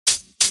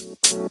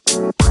Hey,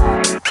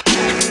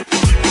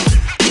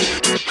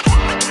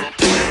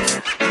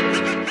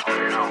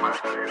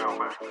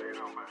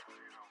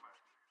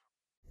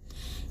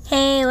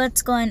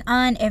 what's going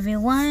on,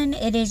 everyone?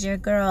 It is your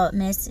girl,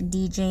 Miss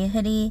DJ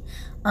Hoodie,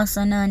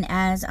 also known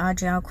as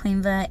Audrey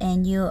Quinva,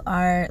 and you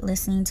are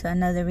listening to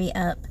another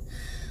Re-Up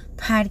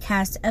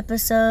podcast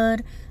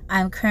episode.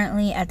 I'm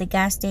currently at the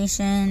gas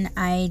station.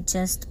 I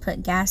just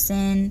put gas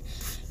in,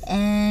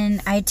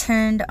 and I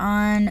turned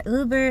on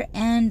Uber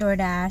and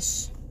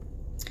DoorDash,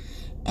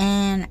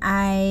 and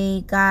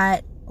I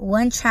got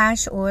one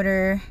trash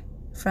order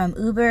from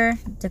Uber,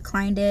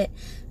 declined it.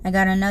 I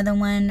got another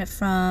one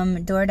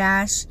from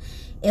DoorDash.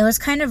 It was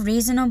kind of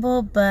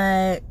reasonable,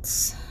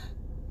 but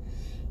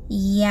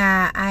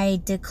yeah, I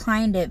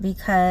declined it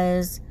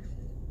because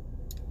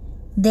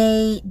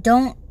they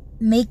don't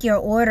make your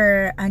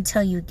order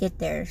until you get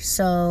there.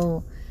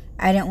 So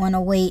I didn't want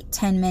to wait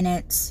 10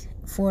 minutes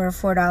for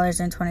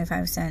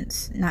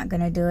 $4.25. Not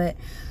gonna do it.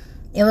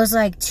 It was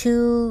like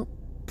 2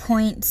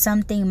 point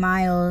something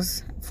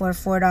miles for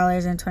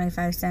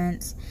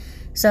 $4.25.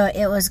 So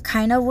it was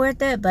kind of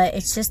worth it, but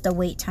it's just the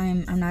wait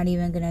time I'm not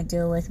even going to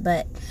deal with.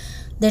 But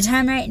the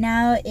time right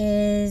now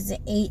is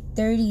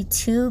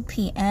 8:32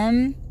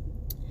 p.m.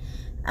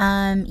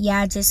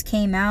 Yeah, I just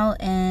came out,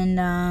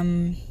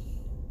 and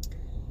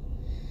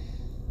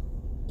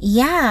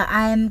yeah,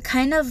 I'm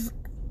kind of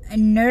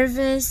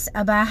nervous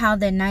about how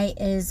the night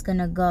is going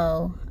to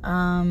go.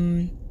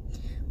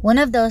 One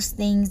of those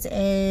things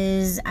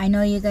is, I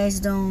know you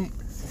guys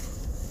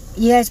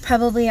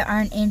probably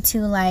aren't into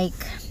like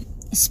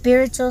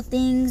spiritual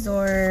things,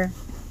 or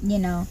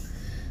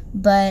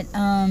but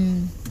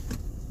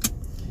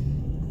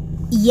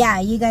yeah,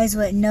 you guys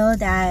would know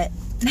that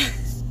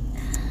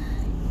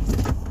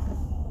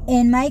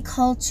in my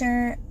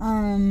culture,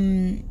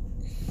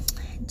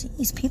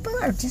 geez, people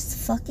are just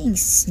fucking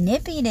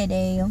snippy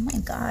today. Oh my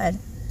god.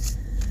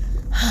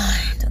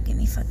 Don't get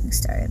me fucking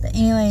started. But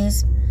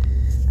anyways,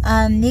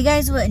 you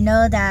guys would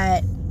know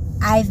that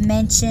I've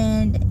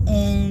mentioned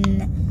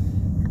in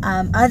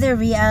other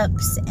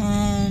re-ups,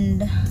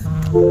 and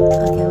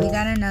okay, we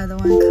got another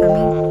one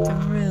coming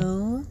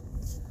through.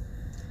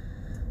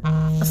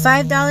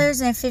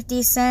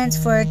 $5.50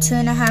 for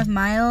 2.5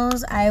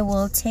 miles. I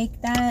will take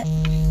that.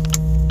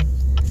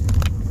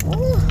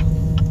 Ooh.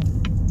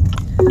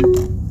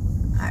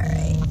 All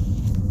right.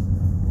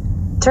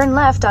 Turn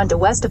left onto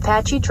West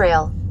Apache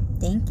Trail.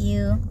 Thank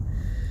you. All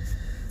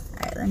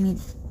right, let me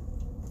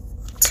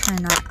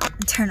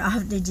turn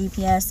off the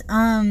GPS.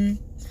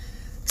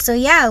 So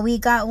yeah, we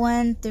got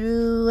one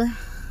through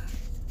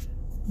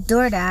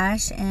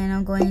DoorDash, and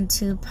I'm going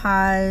to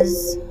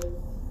pause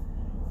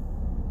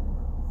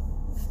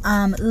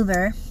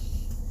Uber.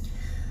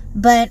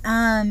 But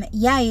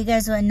yeah, you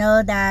guys would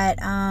know that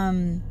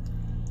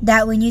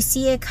that when you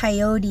see a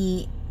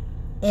coyote,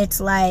 it's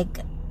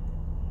like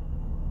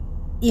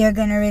you're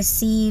gonna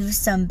receive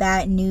some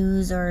bad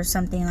news or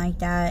something like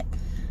that.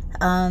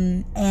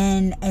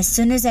 And as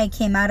soon as I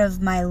came out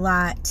of my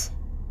lot,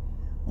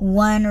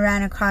 one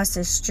ran across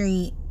the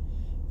street,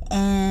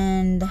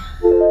 and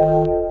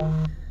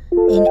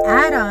an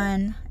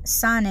add-on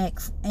Sonic,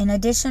 an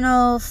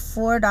additional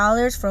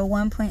 $4 for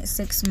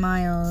 1.6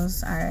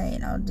 miles. All right,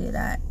 I'll do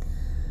that.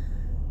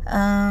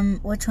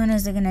 Which one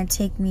is it gonna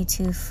take me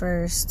to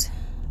first?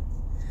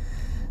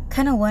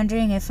 Kind of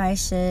wondering if I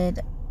should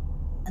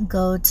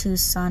go to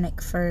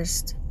Sonic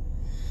first,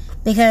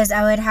 because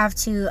I would have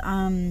to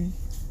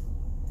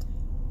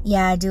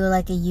yeah, do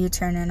like a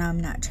U-turn, and I'm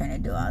not trying to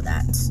do all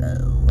that. So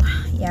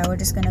yeah, we're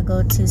just gonna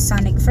go to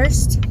Sonic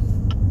first.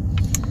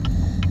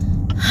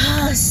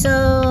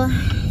 So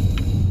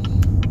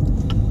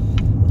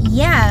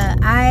yeah,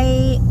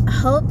 I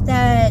hope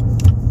that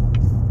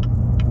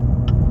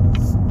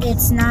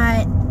it's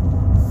not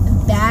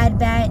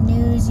bad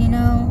news,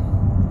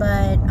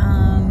 but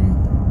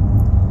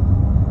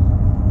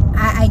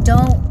I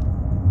don't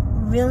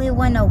really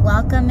want to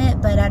welcome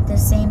it, but at the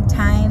same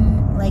time,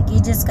 like,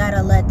 you just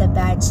gotta let the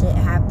bad shit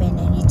happen,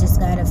 and you just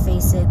gotta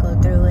face it, go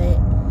through it,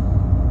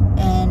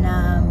 and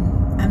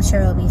I'm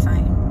sure it'll be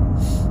fine.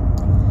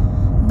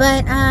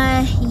 But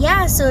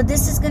yeah, so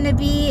this is gonna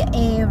be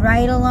a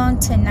ride along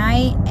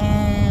tonight,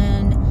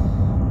 and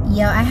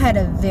I had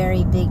a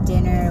very big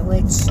dinner,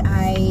 which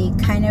I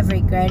kind of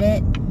regret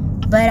it,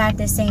 but at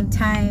the same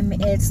time,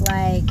 it's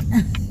like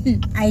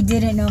I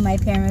didn't know my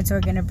parents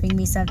were gonna bring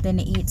me something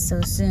to eat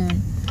so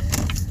soon.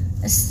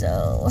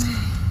 So,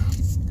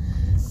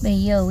 but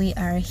we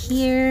are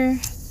here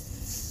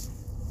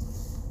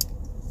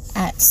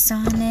at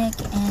Sonic,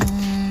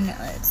 and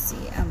let's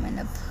see, I'm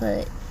gonna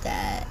put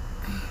that,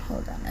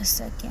 hold on a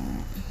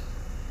second,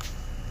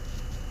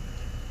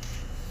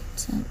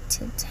 jump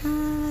to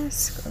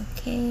task,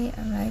 okay,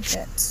 arrived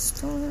at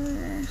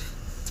store,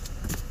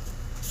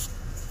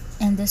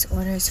 and this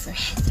order is for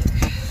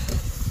Heather.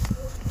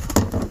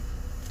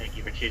 Thank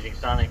you for choosing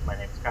Sonic. My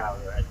name's Kyle.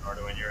 Go ahead and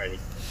order when you're ready.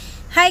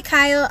 Hi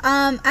Kyle,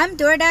 I'm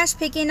DoorDash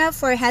picking up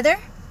for Heather.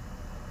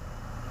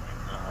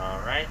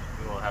 Alright,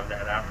 we will have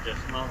that out in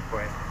just a moment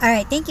for you.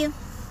 Alright, thank you.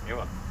 You're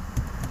welcome.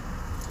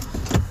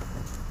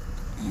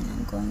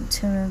 going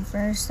to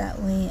reverse, that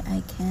way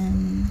I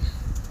can,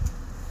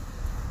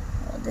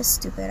 oh, this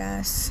stupid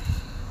ass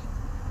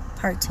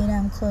parked too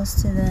damn close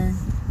to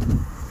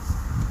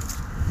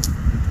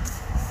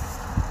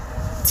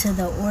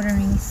the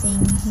ordering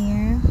thing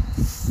here,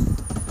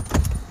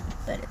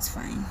 but it's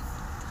fine.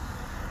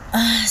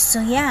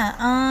 So yeah,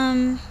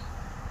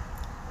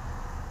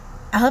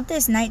 I hope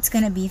this night's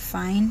gonna be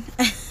fine.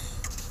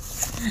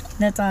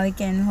 That's all I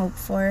can hope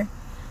for.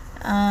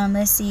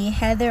 Let's see.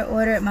 Heather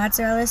ordered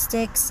mozzarella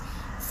sticks,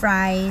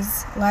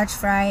 fries, large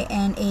fry,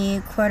 and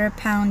a 1/4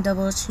 pound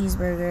double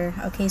cheeseburger.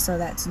 Okay, so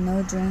that's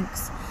no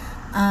drinks.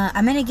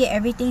 I'm gonna get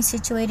everything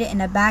situated in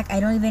the back.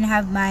 I don't even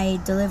have my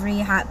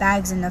delivery hot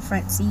bags in the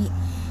front seat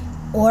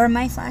or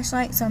my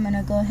flashlight, so I'm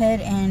gonna go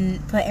ahead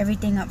and put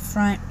everything up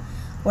front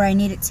where I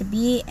need it to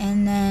be,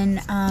 and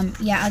then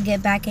yeah, I'll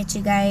get back at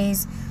you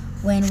guys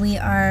when we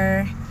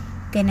are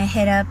gonna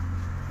hit up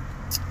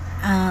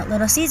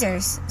Little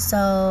Caesars,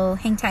 so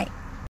hang tight.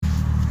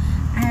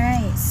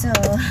 Alright, so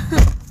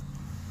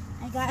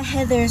I got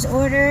Heather's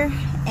order,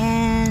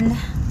 and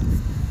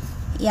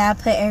yeah, I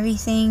put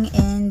everything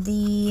in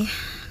the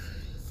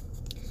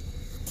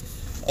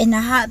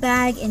hot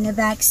bag in the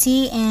back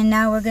seat, and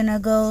now we're gonna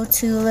go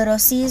to Little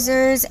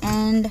Caesars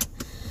and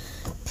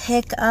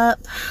pick up,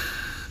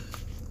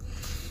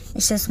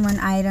 it's just one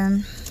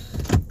item,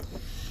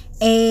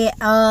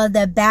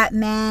 the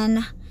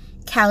Batman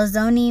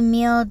calzone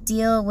meal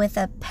deal with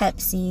a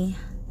Pepsi.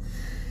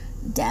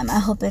 Damn, I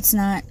hope it's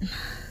not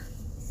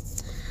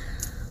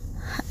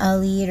a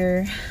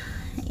liter.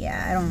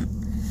 Yeah,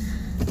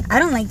 I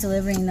don't like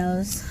delivering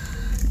those.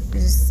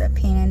 It's just a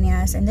pain in the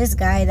ass. And this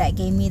guy that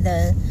gave me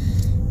the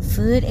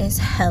food is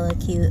hella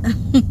cute.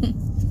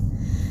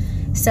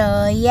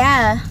 So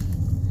yeah.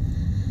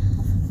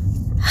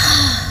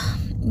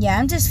 Yeah,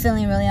 I'm just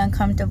feeling really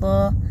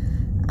uncomfortable.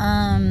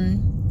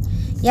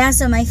 Yeah,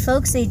 so my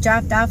folks, they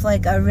dropped off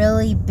like a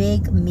really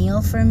big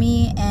meal for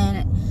me,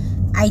 and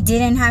I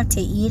didn't have to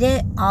eat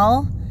it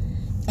all,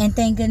 and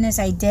thank goodness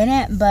I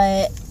didn't,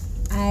 but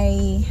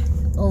I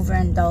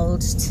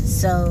overindulged.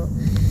 So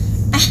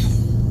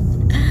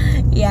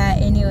yeah,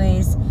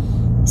 anyways,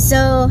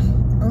 so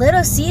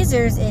Little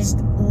Caesars is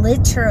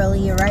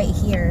literally right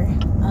here.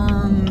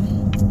 Oh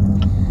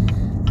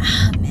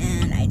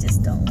man, I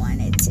just don't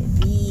want it to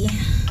be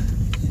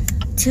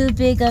too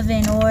big of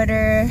an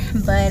order,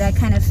 but I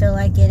kind of feel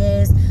like it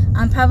is.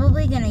 I'm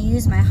probably gonna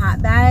use my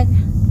hot bag,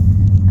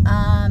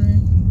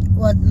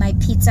 well, my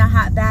pizza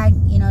hot bag,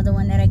 you know, the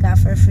one that I got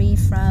for free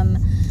from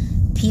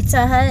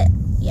Pizza Hut.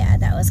 Yeah,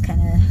 that was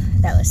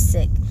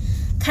sick.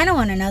 Kind of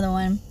want another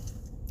one,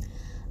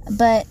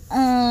 but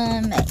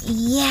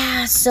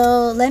yeah,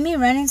 so let me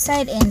run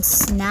inside and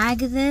snag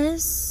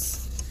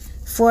this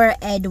for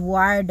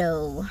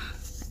Eduardo.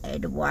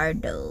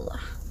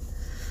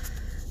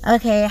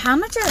 Okay, how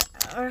much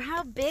or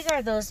how big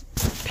are those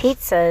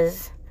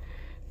pizzas?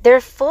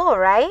 They're full,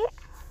 right?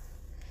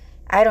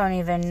 I don't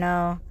even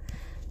know.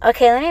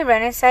 Okay, let me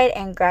run inside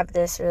and grab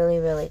this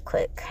really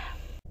quick.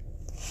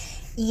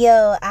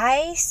 Yo,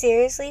 I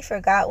seriously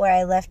forgot where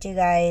I left you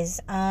guys.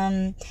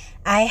 I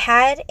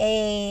had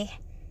a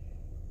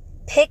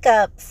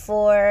pickup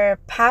for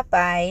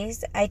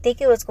Popeyes. I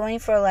think it was going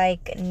for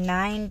like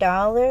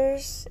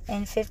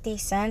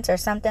 $9.50 or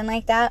something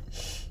like that.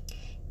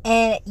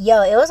 And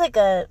yo, it was like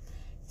a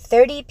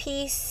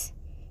 30-piece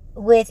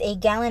with a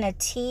gallon of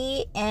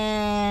tea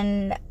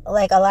and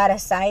like a lot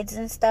of sides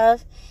and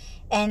stuff.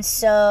 And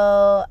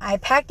so I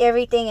packed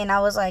everything, and I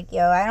was like,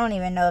 yo, I don't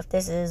even know if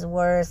this is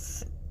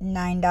worth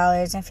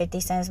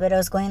 $9.50, but it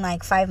was going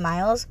like 5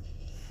 miles.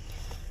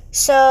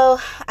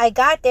 So I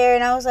got there,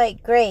 and I was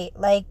like, great,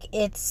 like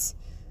it's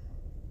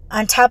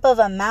on top of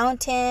a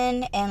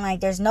mountain, and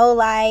like there's no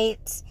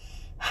lights.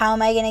 How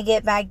am I gonna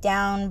get back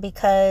down?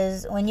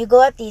 Because when you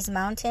go up these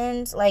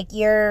mountains, like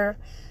the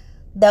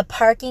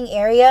parking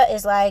area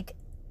is like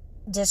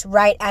just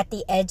right at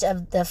the edge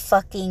of the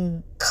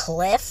fucking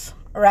cliff,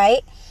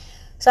 right?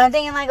 So I'm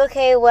thinking like,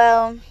 okay,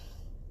 well,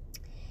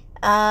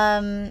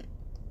 I'm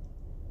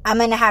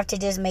gonna have to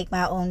just make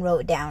my own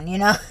road down, you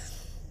know?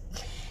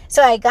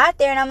 So I got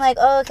there, and I'm like,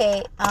 oh,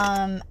 okay,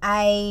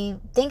 I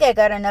think I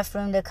got enough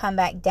room to come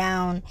back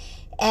down.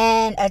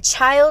 And a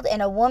child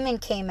and a woman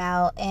came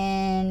out,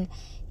 and,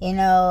 you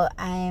know,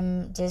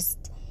 I'm just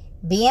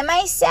being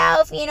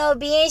myself, you know,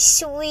 being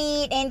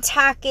sweet and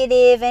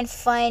talkative and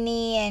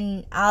funny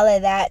and all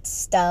of that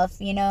stuff,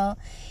 you know.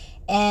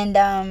 And,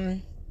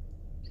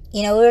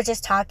 you know, we were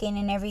just talking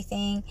and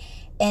everything.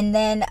 And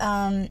then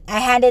I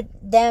handed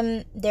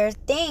them their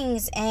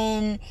things,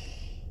 and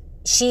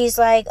she's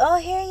like, oh,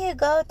 here you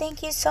go.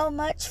 Thank you so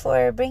much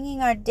for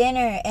bringing our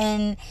dinner.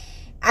 And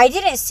I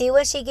didn't see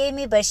what she gave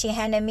me, but she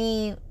handed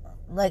me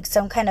like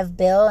some kind of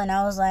bill, and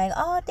I was like,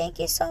 oh, thank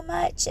you so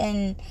much.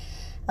 And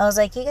I was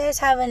like, you guys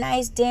have a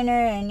nice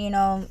dinner, and, you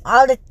know,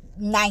 all the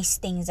nice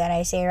things that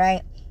I say,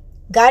 right?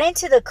 Got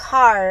into the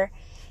car,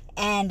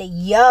 and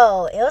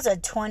yo, it was a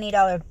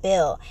 $20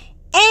 bill.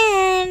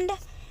 And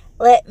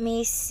let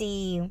me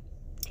see,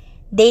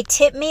 They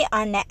tipped me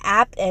on the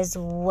app as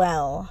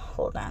well.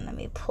 Hold on, let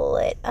me pull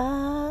it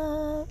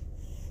up.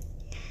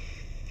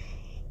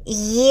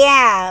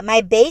 Yeah,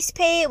 my base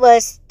pay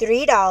was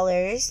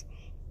 $3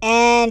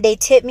 and they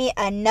tipped me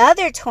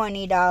another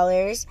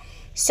 $20.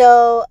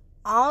 So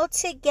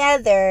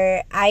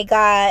altogether, I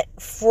got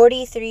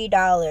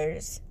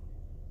 $43.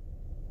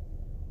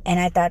 And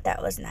I thought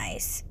that was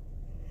nice.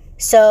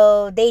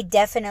 So they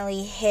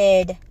definitely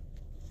hid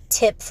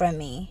tip from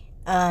me,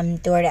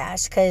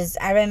 DoorDash, because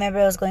I remember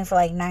it was going for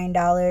like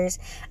 $9.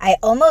 I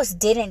almost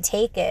didn't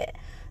take it,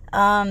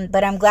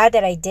 but I'm glad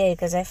that I did,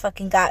 because I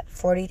fucking got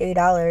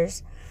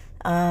 $43.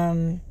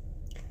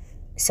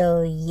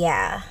 So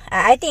yeah,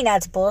 I think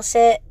that's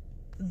bullshit,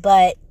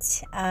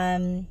 but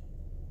yeah,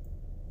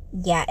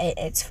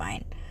 it's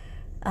fine.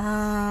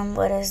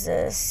 What is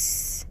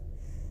this?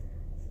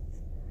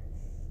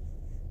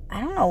 I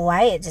don't know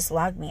why it just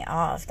logged me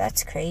off.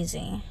 That's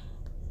crazy.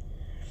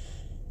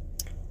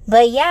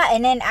 But yeah,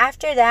 and then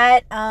after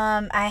that,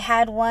 I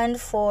had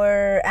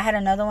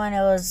another one.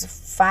 It was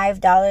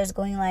 $5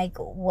 going like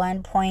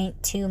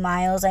 1.2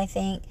 miles, I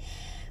think,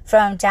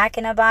 from Jack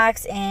in the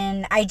Box.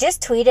 And I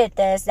just tweeted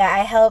this, that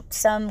I helped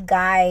some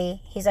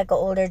guy. He's like an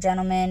older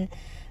gentleman.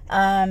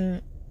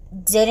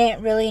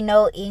 Didn't really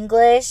know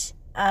English,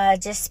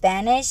 just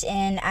Spanish.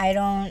 And I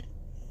don't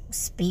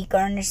speak or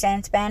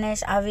understand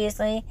Spanish,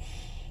 obviously.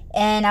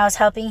 And I was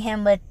helping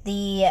him with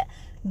the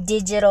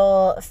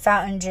digital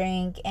fountain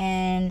drink,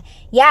 and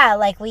yeah,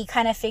 like we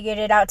kind of figured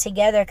it out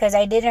together, because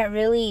I didn't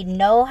really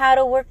know how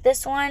to work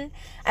this one.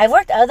 I've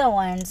worked other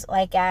ones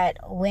like at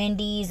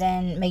Wendy's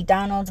and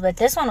McDonald's, but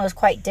this one was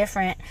quite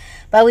different.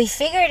 But we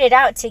figured it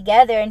out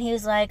together, and he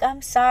was like,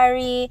 I'm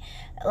sorry,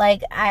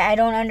 like I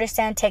don't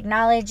understand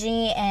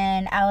technology.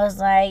 And I was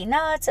like,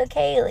 no, it's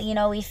okay, you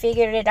know, we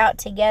figured it out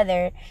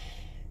together.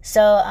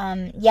 So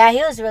yeah, he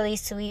was really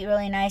sweet,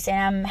 really nice, and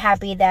I'm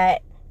happy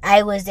that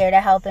I was there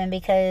to help him,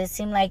 because it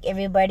seemed like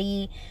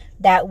everybody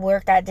that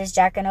worked at this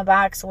Jack in the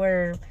Box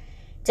were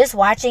just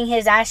watching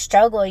his ass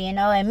struggle, you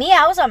know. And me,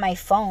 I was on my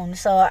phone,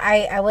 so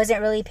I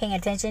wasn't really paying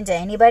attention to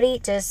anybody.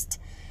 Just,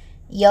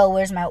 yo,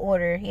 where's my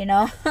order, you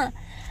know?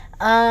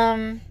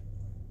 And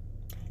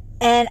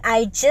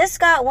I just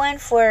got one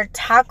for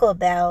Taco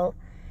Bell.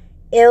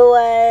 It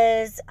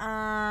was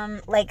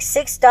like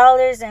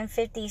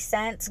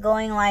 $6.50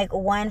 going like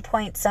 1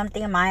 point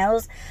something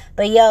miles.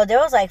 But yo, there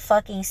was like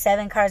fucking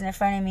 7 cars in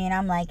front of me, and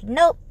I'm like,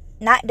 nope,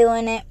 not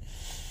doing it.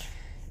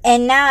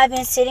 And now I've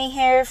been sitting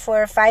here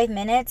for 5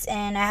 minutes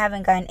and I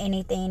haven't gotten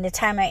anything. The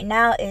time right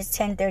now is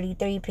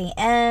 10:33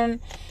 p.m.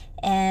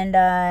 And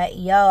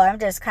yo, I'm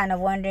just kind of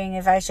wondering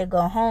if I should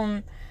go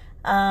home.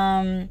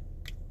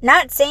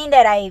 Not saying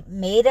that I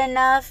made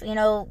enough, you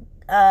know,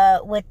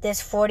 with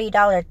this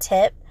 $40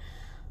 tip.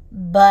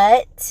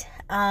 But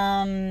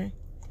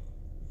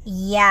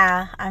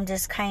yeah, I'm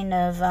just kind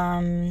of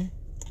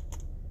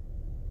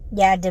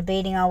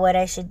debating on what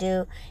I should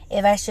do.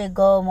 If I should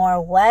go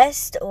more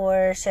west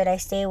or should I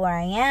stay where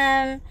I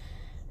am.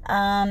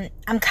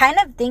 I'm kind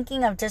of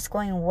thinking of just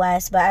going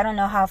west, but I don't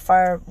know how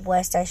far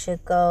west I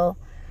should go.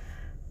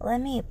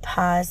 Let me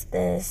pause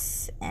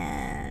this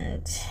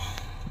and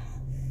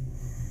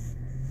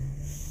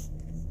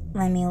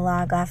let me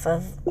log off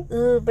of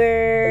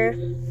Uber.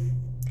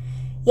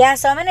 Yeah,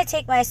 so I'm going to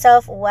take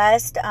myself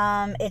west.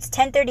 It's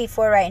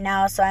 10:34 right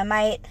now, so I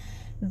might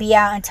be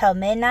out until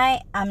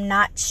midnight. I'm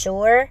not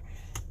sure.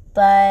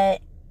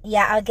 But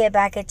yeah, I'll get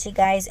back at you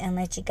guys and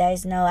let you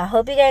guys know. I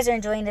hope you guys are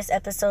enjoying this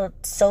episode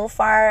so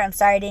far. I'm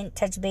sorry I didn't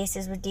touch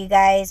bases with you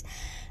guys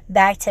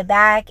back to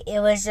back. It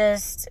was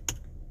just,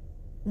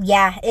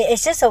 yeah,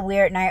 it's just a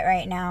weird night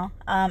right now.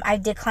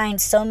 I've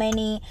declined so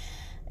many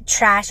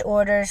trash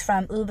orders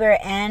from Uber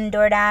and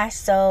DoorDash,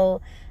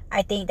 so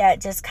I think that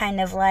just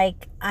kind of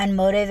like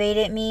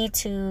unmotivated me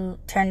to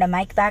turn the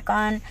mic back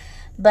on.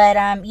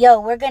 But yo,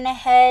 we're gonna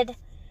head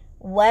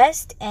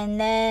west, and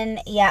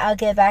then yeah, I'll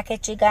get back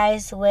at you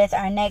guys with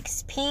our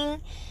next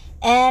ping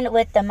and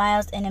with the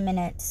miles in a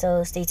minute,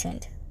 so stay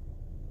tuned.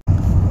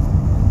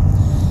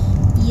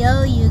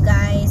 Yo, you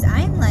guys,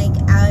 I'm like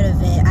out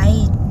of it.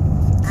 I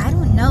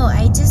don't know,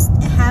 I just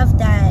have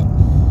that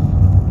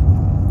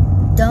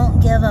don't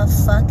give a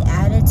fuck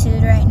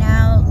attitude right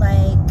now.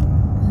 Like,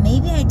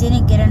 maybe I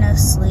didn't get enough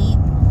sleep.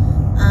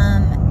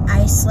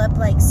 I slept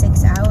like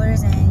 6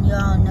 hours, and you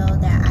all know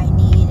that I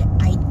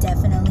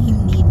definitely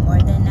need more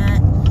than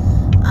that.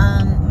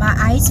 My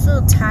eyes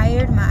feel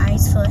tired, my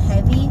eyes feel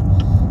heavy,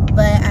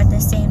 but at the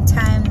same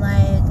time,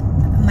 like,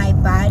 my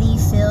body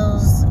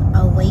feels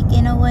awake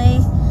in a way.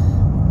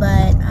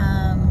 But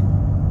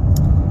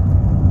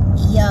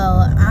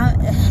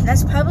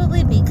that's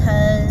probably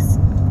because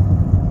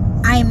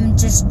I'm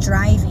just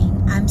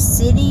driving. I'm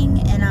sitting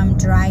and I'm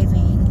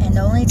driving, and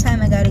the only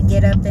time I gotta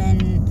get up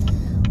and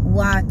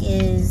walk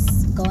is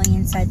going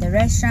inside the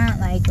restaurant,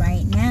 like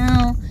right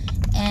now,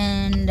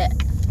 and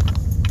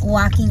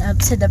walking up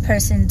to the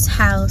person's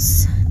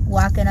house,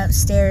 walking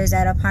upstairs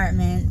at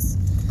apartments.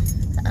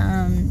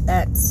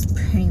 That's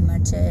pretty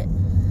much it.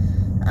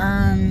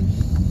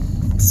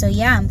 So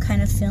yeah, I'm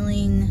kind of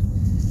feeling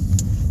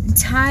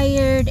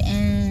tired,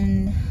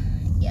 and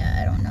yeah,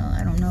 I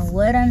don't know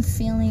what I'm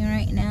feeling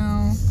right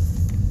now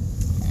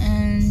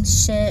and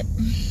shit.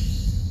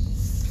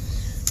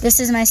 This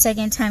is my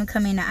second time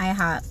coming to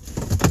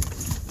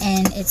IHOP,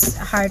 and it's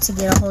hard to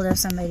get a hold of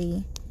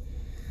somebody.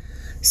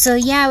 So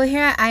yeah, we're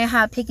here at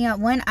IHOP picking up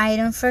one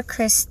item for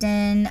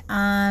Kristen,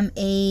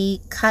 a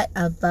cut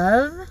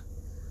above,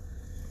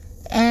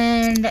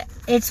 and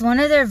it's one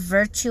of their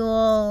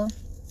virtual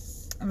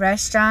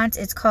restaurants.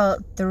 It's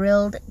called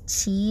Thrilled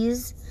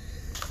Cheese,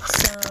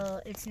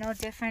 so it's no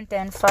different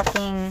than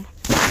fucking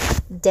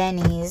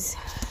Denny's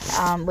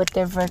with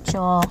their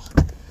virtual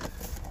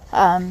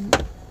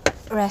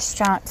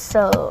restaurant.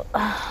 So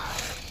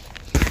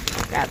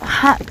grab a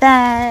hot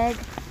bag.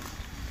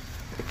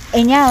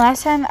 And yeah,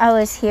 last time I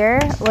was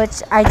here,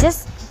 which I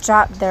just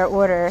dropped their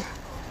order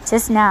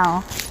just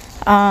now,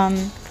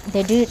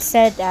 the dude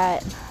said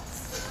that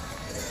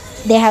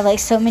they have like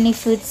so many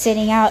foods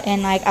sitting out,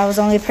 and like I was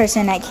the only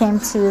person that came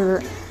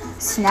to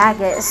snag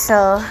it.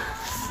 So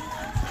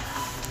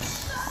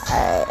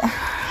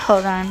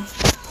hold on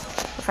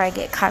before I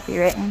get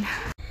copywritten.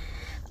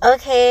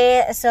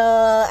 Okay, so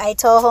I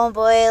told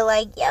homeboy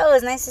like, yo,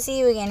 it's nice to see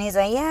you again. He's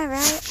like, yeah,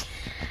 right.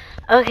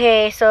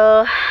 Okay,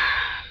 so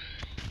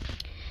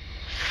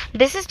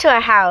this is to a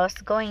house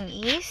going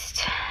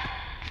east.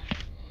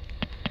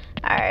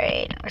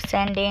 Alright, we're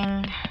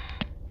sending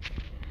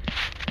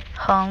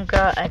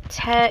homegirl a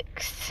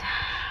text.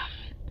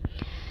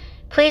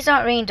 Please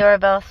don't ring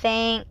doorbell,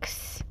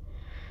 thanks.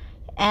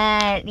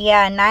 And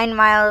yeah, 9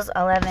 miles,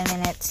 11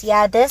 minutes.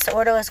 Yeah, this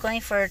order was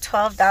going for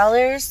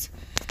 $12.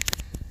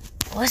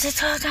 Was it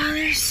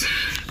 $12?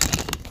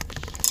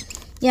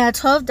 Yeah,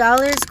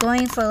 $12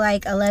 going for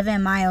like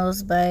 11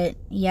 miles. But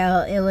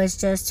yeah, it was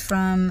just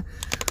from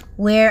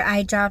where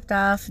I dropped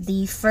off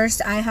the first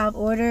IHOP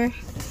order,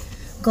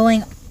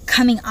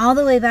 coming all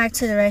the way back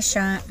to the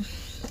restaurant.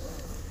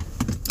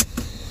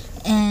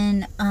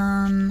 And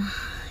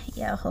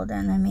yeah, hold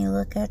on, let me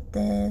look at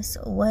this.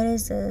 What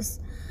is this?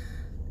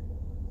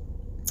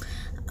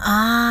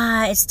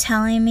 It's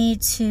telling me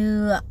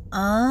to,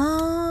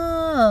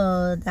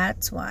 oh,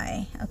 that's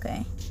why.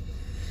 Okay.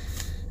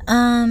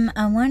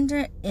 I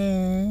wonder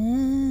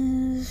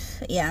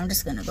if, yeah, I'm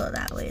just gonna go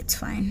that way, it's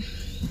fine.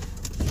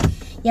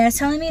 Yeah, it's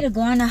telling me to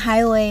go on the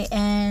highway,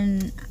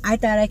 and I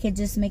thought I could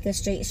just make a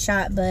straight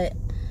shot, but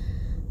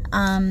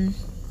I'm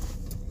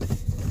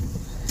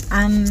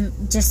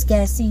just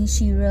guessing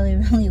she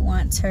really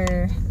wants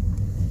her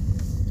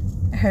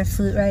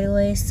food right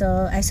away.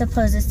 So I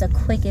suppose it's the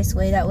quickest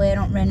way. That way I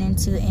don't run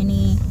into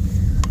any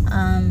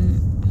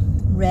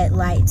red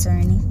lights or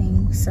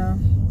anything. So,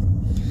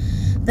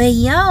 but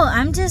yo,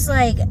 I'm just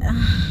like,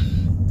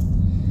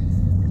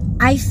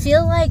 I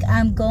feel like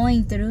I'm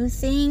going through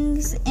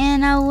things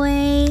in a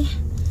way,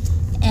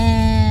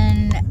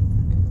 and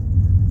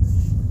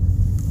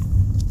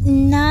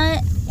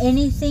not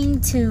anything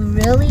to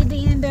really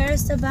be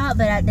embarrassed about,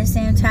 but at the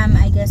same time,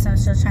 I guess I'm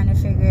still trying to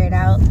figure it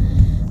out.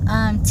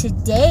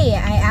 Today,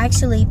 I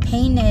actually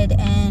painted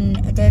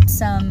and did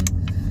some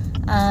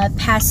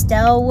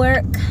pastel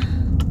work,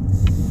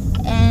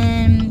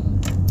 and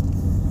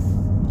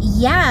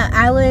yeah,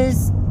 I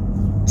was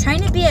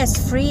trying to be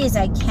as free as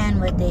I can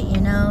with it, you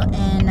know,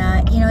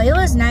 and you know, it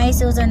was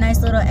nice. It was a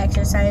nice little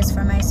exercise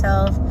for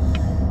myself,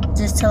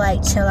 just to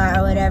like chill out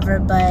or whatever.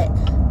 But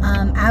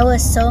I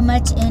was so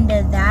much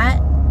into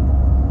that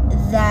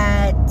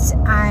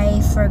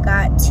I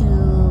forgot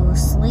to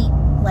sleep.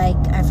 Like,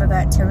 I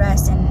forgot to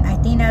rest, and I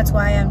think that's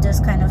why I'm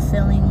just kind of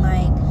feeling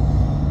like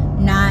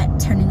not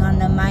turning on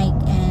the mic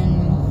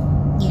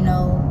and, you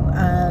know,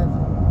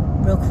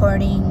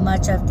 recording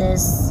much of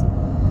this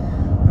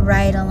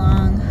ride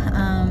along.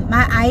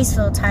 My eyes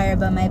feel tired,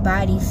 but my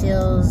body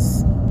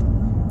feels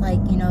like,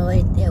 you know,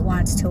 it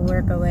wants to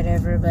work or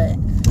whatever. But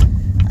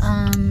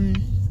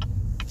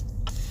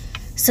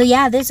so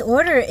yeah, this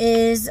order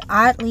is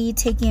oddly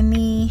taking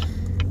me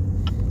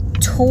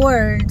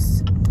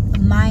towards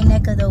my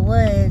neck of the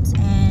woods,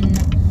 and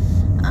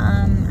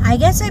I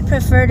guess I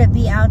prefer to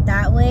be out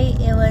that way.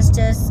 It was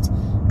just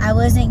I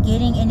wasn't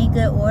getting any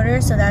good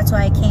orders, so that's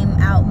why I came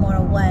out more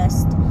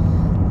west.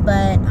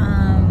 But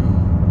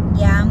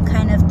yeah, I'm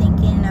kind of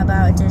thinking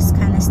about just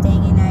kind of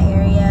staying in that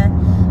area.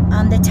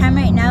 The time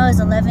right now is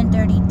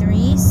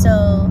 11:33,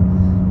 so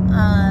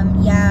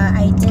yeah,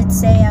 I did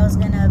say I was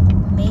gonna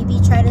maybe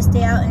try to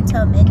stay out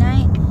until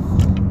midnight,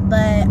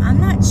 but I'm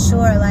not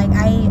sure. Like,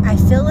 I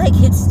feel like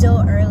it's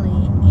still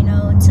early, you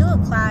know. 2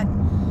 o'clock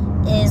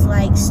is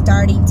like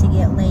starting to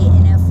get late,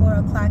 and at 4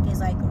 o'clock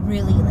is like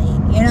really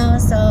late, you know.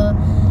 So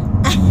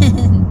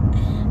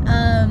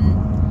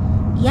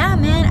yeah,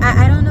 man,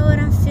 I don't know what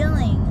I'm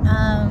feeling.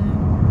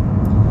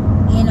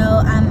 You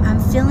know, I'm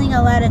feeling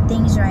a lot of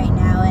things right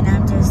now, and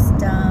I'm just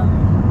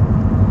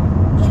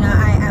you know,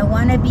 I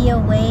want to be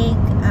awake.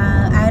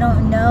 I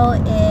don't know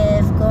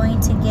if going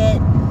to get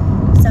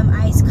some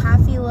iced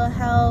coffee will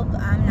help.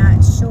 I'm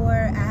not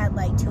sure. I had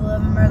like 2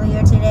 of them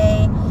earlier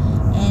today,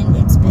 and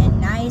it's been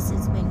nice.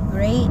 It's been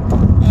great,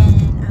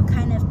 and I'm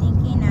kind of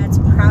thinking that's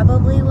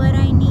probably what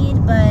I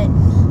need. But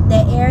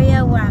the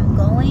area where I'm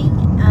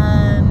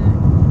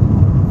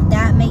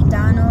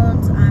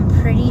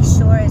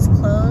store is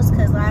closed,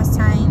 because last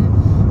time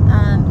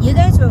you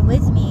guys were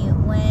with me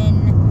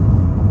when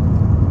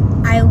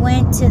I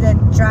went to the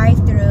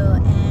drive-thru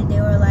and they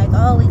were like,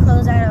 oh, we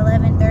close at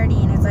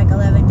 11:30, and it's like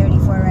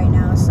 11:34 right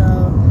now. So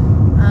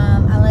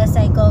unless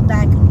I go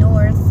back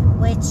north,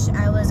 which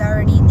I was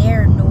already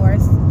there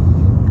north,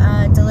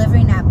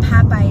 delivering that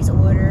Popeye's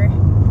order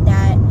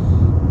that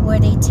where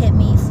they tip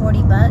me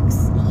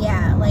 $40.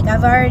 Yeah, like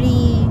I've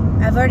already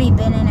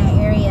been in that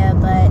area,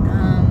 but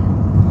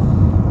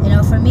you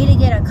know, for me to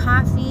get a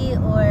coffee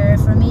or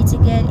for me to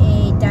get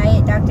a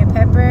Diet Dr.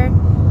 Pepper,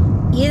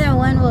 either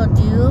one will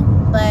do,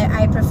 but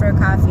I prefer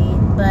coffee.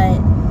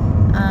 But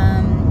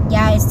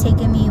yeah, it's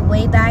taken me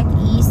way back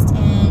east,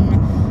 and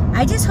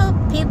I just hope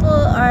people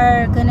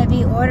are gonna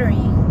be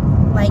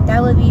ordering. Like,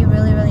 that would be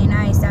really, really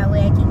nice. That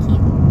way I can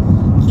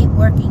keep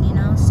working, you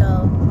know.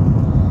 So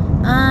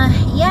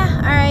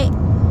yeah, all right.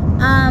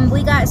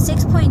 We got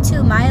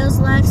 6.2 miles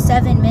left,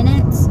 7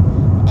 minutes,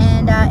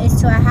 and it's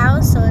to a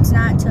house, so it's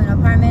not to an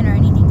apartment or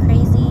anything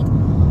crazy.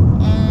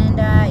 And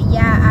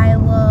yeah, I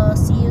will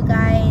see you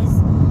guys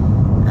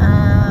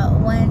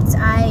once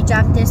I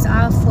drop this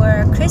off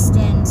for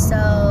Kristen.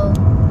 So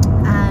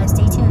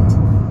stay tuned.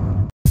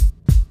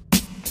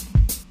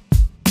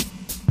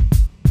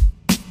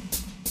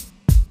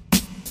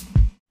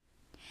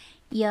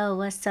 Yo,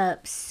 what's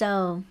up?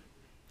 So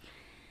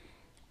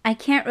I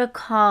can't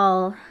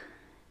recall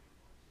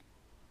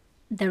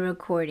the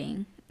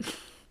recording,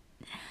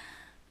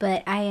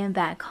 but I am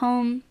back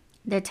home.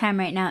 The time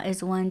right now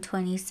is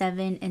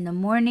 1:27 in the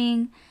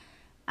morning.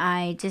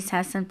 I just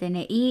had something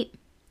to eat,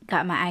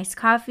 got my iced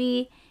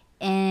coffee,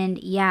 and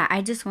yeah,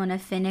 I just want to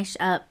finish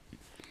up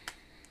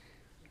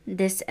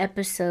this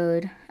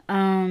episode.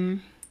 I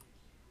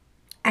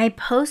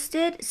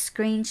posted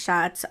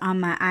screenshots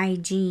on my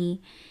IG,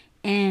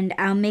 and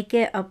I'll make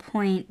it a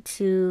point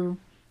to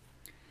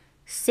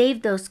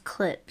save those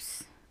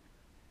clips,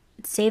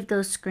 save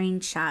those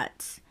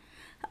screenshots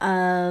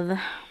of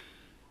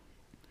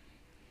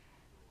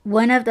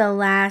one of the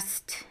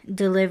last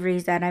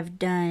deliveries that I've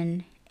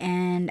done,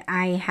 and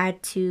I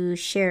had to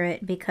share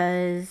it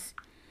because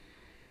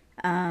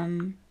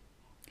I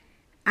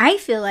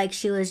feel like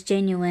she was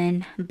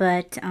genuine,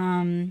 but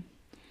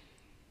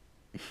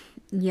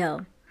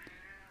yo,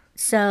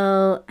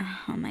 so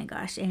oh my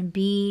gosh, and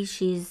B,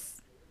 she's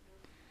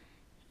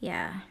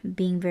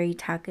being very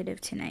talkative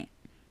tonight.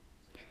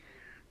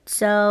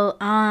 So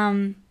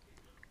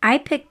I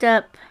picked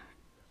up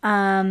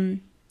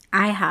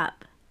IHOP,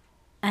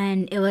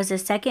 and it was a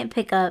second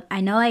pickup.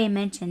 I know I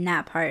mentioned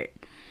that part.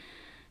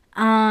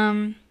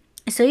 So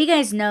you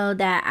guys know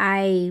that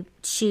I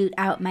shoot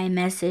out my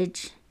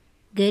message.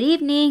 Good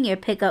evening, your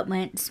pickup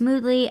went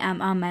smoothly.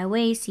 I'm on my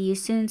way. See you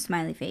soon,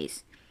 smiley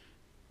face.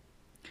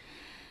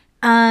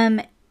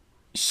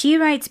 She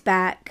writes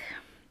back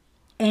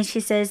and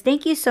she says,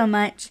 thank you so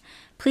much.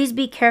 Please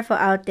be careful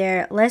out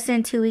there. Less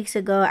than 2 weeks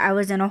ago, I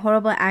was in a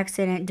horrible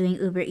accident doing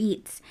Uber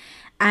Eats.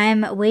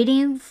 I'm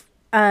waiting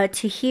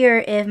to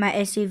hear if my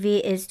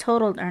SUV is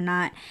totaled or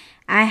not.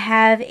 I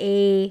have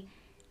a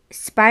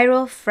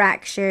spiral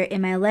fracture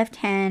in my left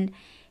hand,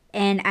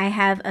 and I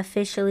have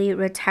officially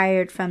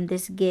retired from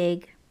this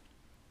gig.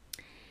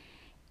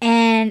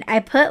 And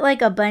I put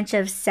like a bunch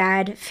of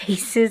sad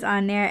faces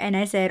on there, and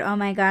I said, oh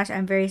my gosh,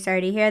 I'm very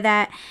sorry to hear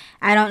that.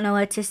 I don't know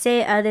what to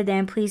say other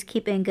than please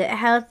keep in good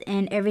health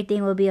and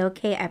everything will be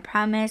okay, I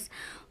promise.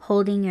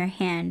 Holding your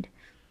hand.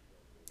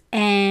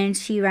 And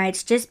she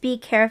writes, just be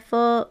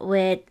careful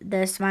with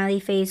the smiley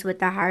face with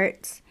the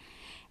hearts.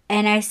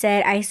 And I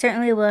said, I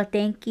certainly will,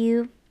 thank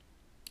you.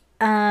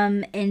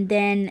 And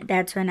then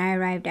that's when I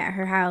arrived at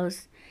her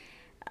house.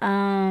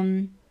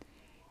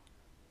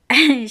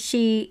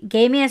 She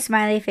gave me a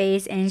smiley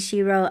face and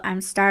she wrote,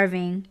 I'm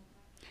starving.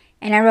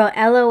 And I wrote,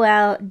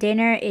 LOL,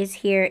 dinner is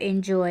here,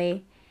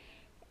 enjoy.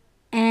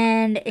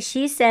 And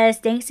she says,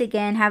 thanks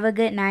again, have a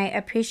good night,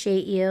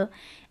 appreciate you.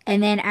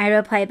 And then I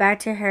replied back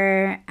to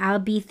her, I'll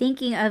be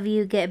thinking of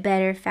you, get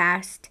better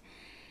fast.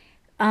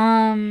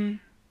 Yeah,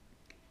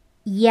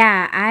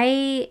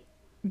 I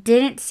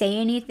didn't say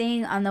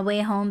anything on the way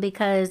home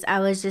because I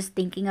was just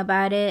thinking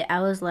about it. I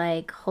was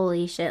like,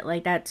 holy shit,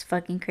 like that's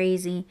fucking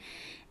crazy.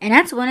 And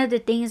that's one of the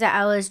things that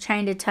I was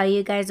trying to tell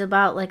you guys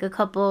about like a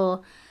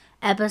couple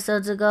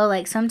episodes ago.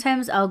 Like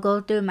sometimes I'll go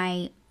through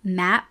my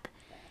map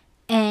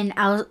and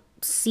I'll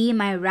see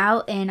my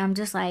route and I'm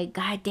just like,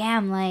 god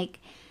damn, like,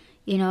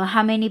 you know,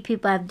 how many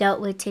people I've dealt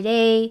with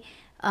today,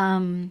 how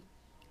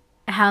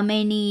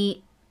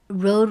many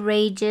road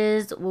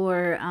rages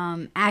or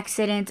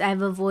accidents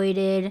I've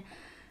avoided,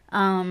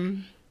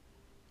 you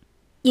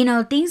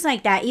know, things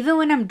like that. Even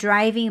when I'm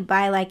driving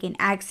by like an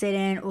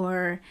accident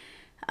or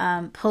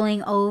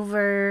pulling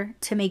over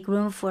to make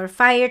room for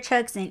fire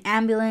trucks and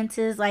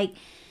ambulances, like,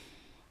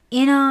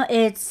 you know,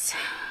 it's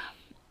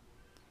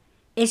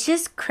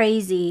just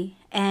crazy.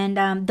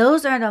 And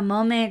those are the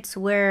moments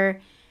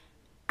where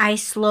I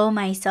slow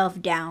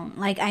myself down.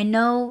 Like, I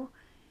know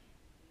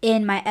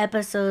in my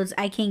episodes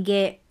I can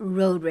get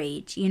road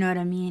rage, you know what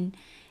I mean?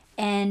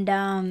 And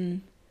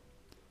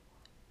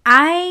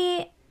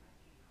I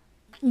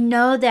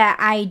know that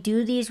I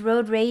do these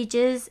road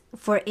rages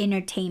for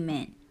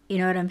entertainment. You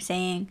know what I'm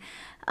saying?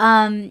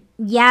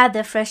 Yeah,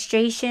 the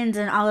frustrations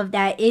and all of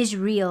that is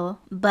real,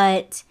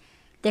 but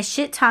the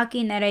shit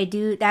talking that I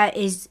do, it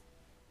is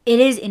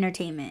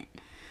entertainment.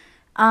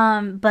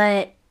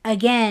 But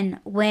again,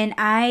 when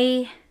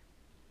I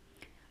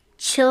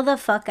chill the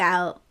fuck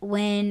out,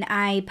 when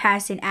I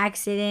pass an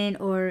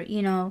accident or,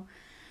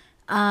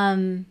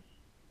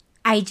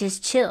 I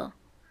just chill.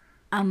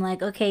 I'm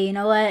like, okay, you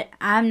know what?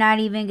 I'm not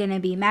even gonna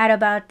be mad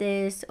about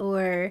this,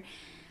 or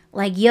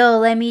like, yo,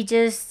 let me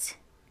just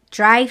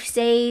drive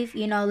safe,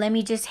 let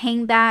me just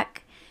hang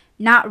back,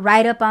 not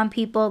ride up on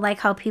people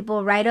like how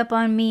people ride up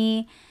on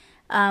me,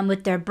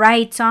 with their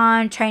brights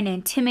on, trying to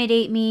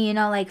intimidate me.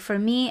 Like for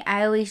me,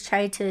 I always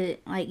try to,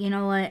 like, you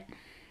know what?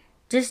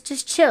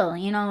 Just chill,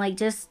 like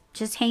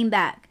just hang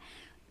back.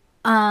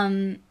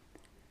 Um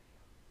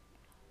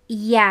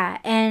yeah,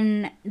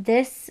 and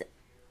this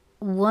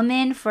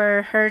woman,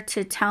 for her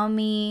to tell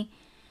me,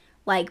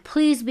 like,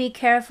 please be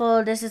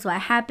careful, this is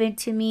what happened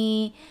to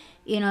me,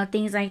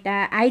 things like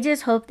that. I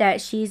just hope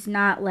that she's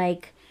not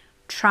like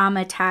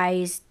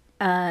traumatized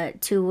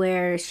to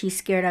where she's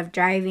scared of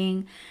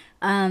driving.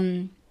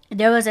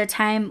 There was a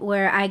time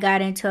where I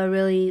got into a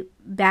really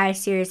bad,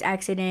 serious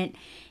accident,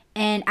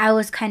 and I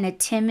was kind of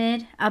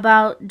timid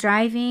about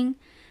driving.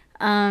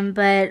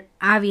 But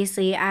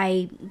obviously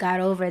I got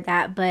over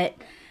that. But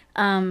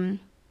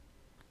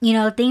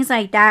things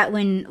like that,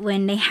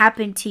 when they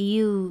happen to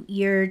you,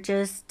 you're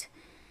just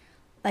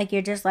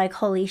like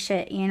holy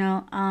shit.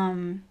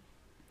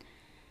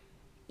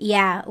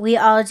 Yeah, we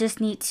all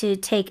just need to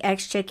take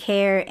extra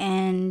care.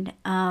 And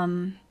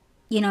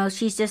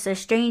she's just a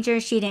stranger.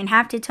 She didn't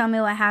have to tell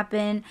me what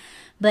happened,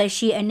 but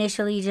she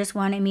initially just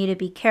wanted me to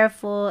be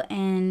careful.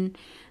 And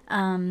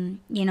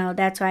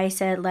that's why I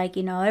said, like,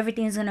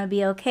 everything's gonna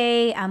be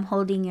okay, I'm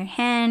holding your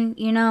hand,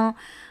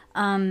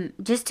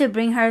 just to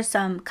bring her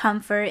some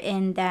comfort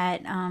in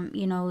that,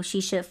 she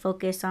should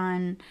focus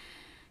on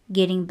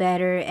getting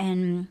better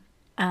and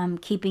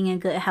keeping in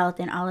good health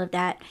and all of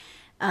that.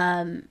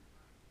 Um,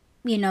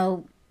 you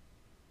know,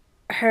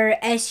 her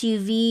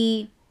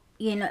SUV,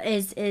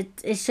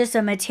 it's just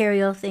a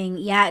material thing.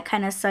 Yeah, it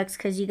kind of sucks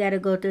because you got to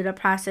go through the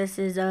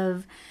processes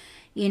of,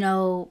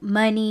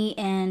 money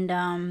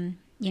and,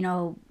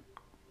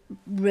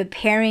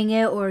 repairing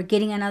it or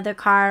getting another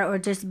car, or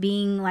just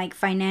being like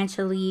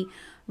financially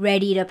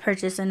ready to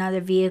purchase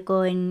another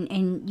vehicle.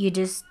 And you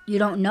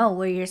don't know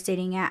where you're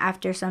sitting at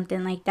after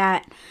something like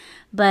that.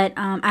 But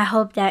I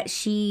hope that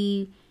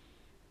she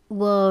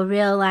will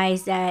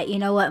realize that,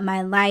 what,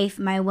 my life,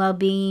 my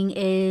well-being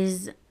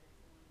is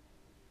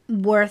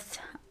worth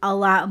a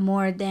lot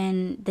more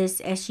than this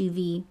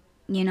SUV,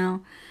 you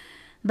know.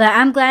 But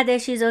I'm glad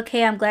that she's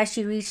okay. I'm glad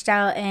she reached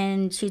out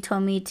and she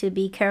told me to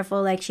be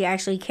careful. Like, she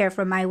actually cared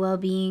for my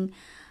well-being.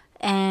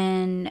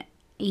 And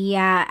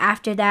yeah,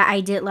 after that, I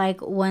did like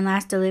one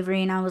last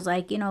delivery, and I was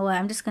like, you know what,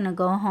 I'm just gonna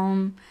go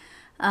home.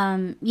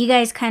 You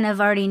guys kind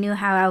of already knew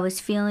how I was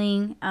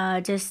feeling.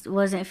 Just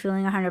wasn't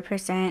feeling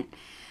 100%.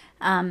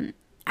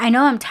 I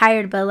know I'm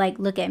tired, but like,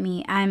 look at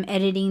me. I'm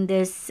editing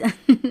this.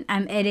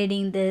 I'm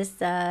editing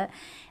this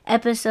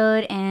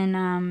episode, and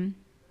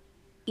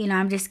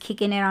I'm just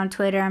kicking it on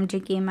Twitter. I'm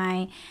drinking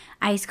my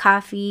iced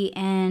coffee,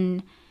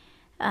 and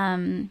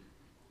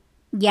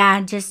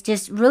yeah,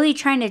 just really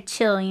trying to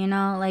chill.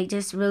 Like,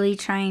 just really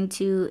trying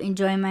to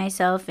enjoy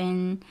myself.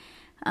 And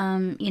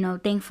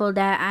thankful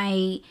that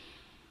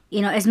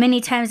as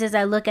many times as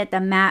I look at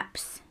the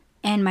maps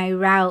and my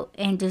route,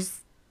 and just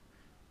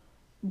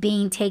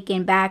being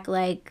taken back,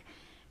 like,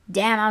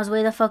 damn, I was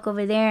way the fuck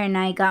over there and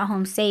I got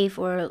home safe.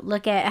 Or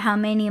look at how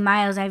many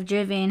miles I've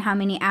driven, how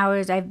many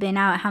hours I've been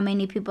out, how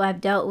many people I've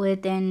dealt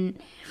with, and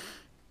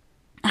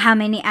how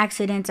many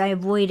accidents I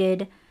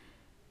avoided.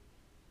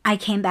 I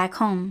came back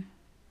home,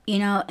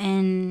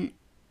 and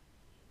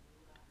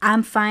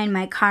I'm fine.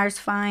 My car's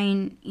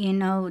fine,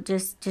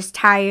 just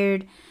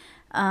tired,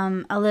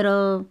 a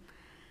little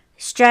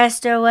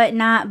stressed or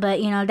whatnot.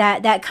 But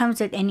that comes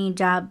with any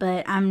job.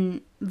 But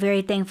I'm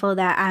very thankful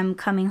that I'm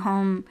coming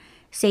home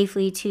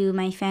safely to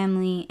my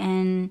family,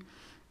 and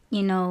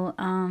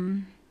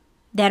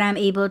that I'm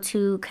able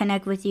to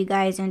connect with you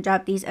guys and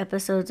drop these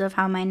episodes of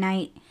how my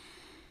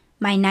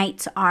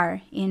nights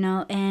are,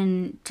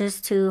 and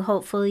just to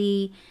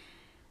hopefully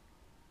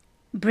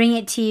bring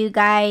it to you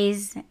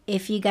guys.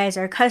 If you guys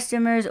are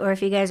customers, or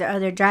if you guys are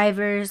other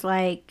drivers,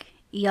 like,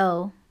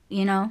 yo,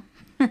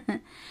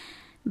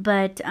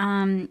 But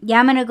yeah,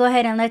 I'm gonna go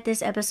ahead and let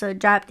this episode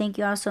drop. Thank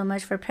you all so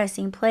much for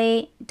pressing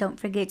play. Don't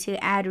forget to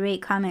add,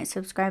 rate, comment,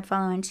 subscribe,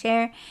 follow, and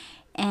share.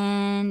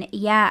 And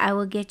yeah, I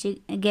will get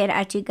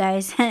at you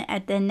guys in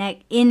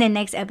the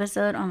next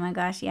episode. Oh my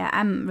gosh, yeah,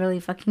 I'm really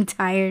fucking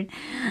tired.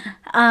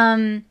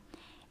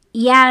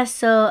 Yeah,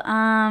 so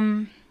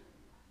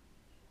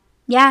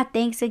yeah,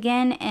 thanks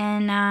again,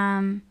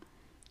 and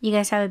you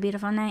guys have a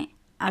beautiful night.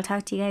 I'll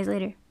talk to you guys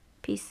later.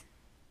 Peace.